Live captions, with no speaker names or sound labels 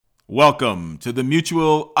Welcome to the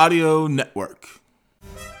Mutual Audio Network.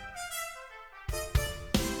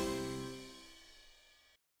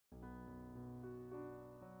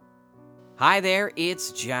 Hi there,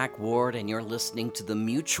 it's Jack Ward, and you're listening to the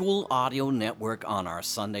Mutual Audio Network on our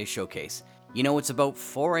Sunday Showcase. You know, it's about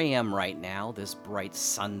 4 a.m. right now, this bright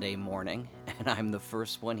Sunday morning, and I'm the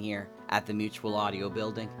first one here at the Mutual Audio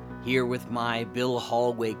building, here with my Bill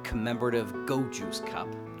Hallway commemorative Go Juice cup.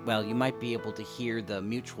 Well, you might be able to hear the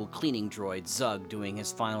Mutual cleaning droid Zug doing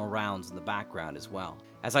his final rounds in the background as well.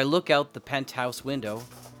 As I look out the penthouse window,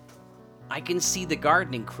 I can see the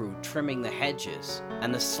gardening crew trimming the hedges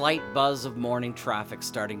and the slight buzz of morning traffic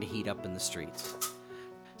starting to heat up in the streets.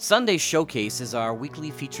 Sunday Showcase is our weekly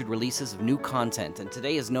featured releases of new content, and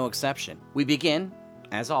today is no exception. We begin,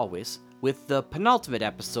 as always, with the penultimate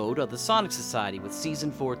episode of the Sonic Society with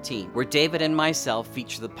Season 14, where David and myself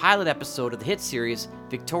feature the pilot episode of the hit series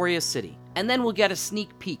Victoria City. And then we'll get a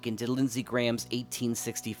sneak peek into Lindsey Graham's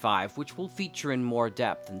 1865, which we'll feature in more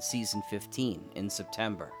depth in Season 15 in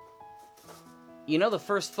September. You know, the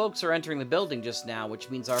first folks are entering the building just now, which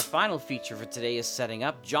means our final feature for today is setting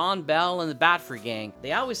up. John Bell and the Batfree Gang.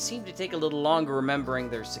 They always seem to take a little longer remembering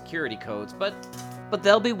their security codes, but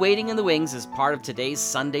they'll be waiting in the wings as part of today's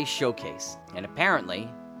Sunday Showcase. And apparently,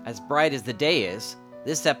 as bright as the day is,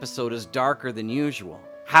 this episode is darker than usual.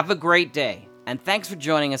 Have a great day, and thanks for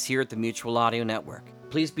joining us here at the Mutual Audio Network.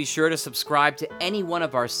 Please be sure to subscribe to any one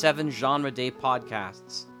of our 7 Genre Day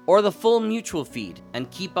podcasts, or the full Mutual feed, and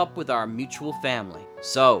keep up with our Mutual family.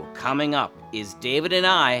 So, coming up is David and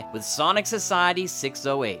I with Sonic Society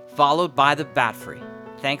 608, followed by the Batfree.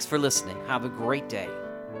 Thanks for listening. Have a great day.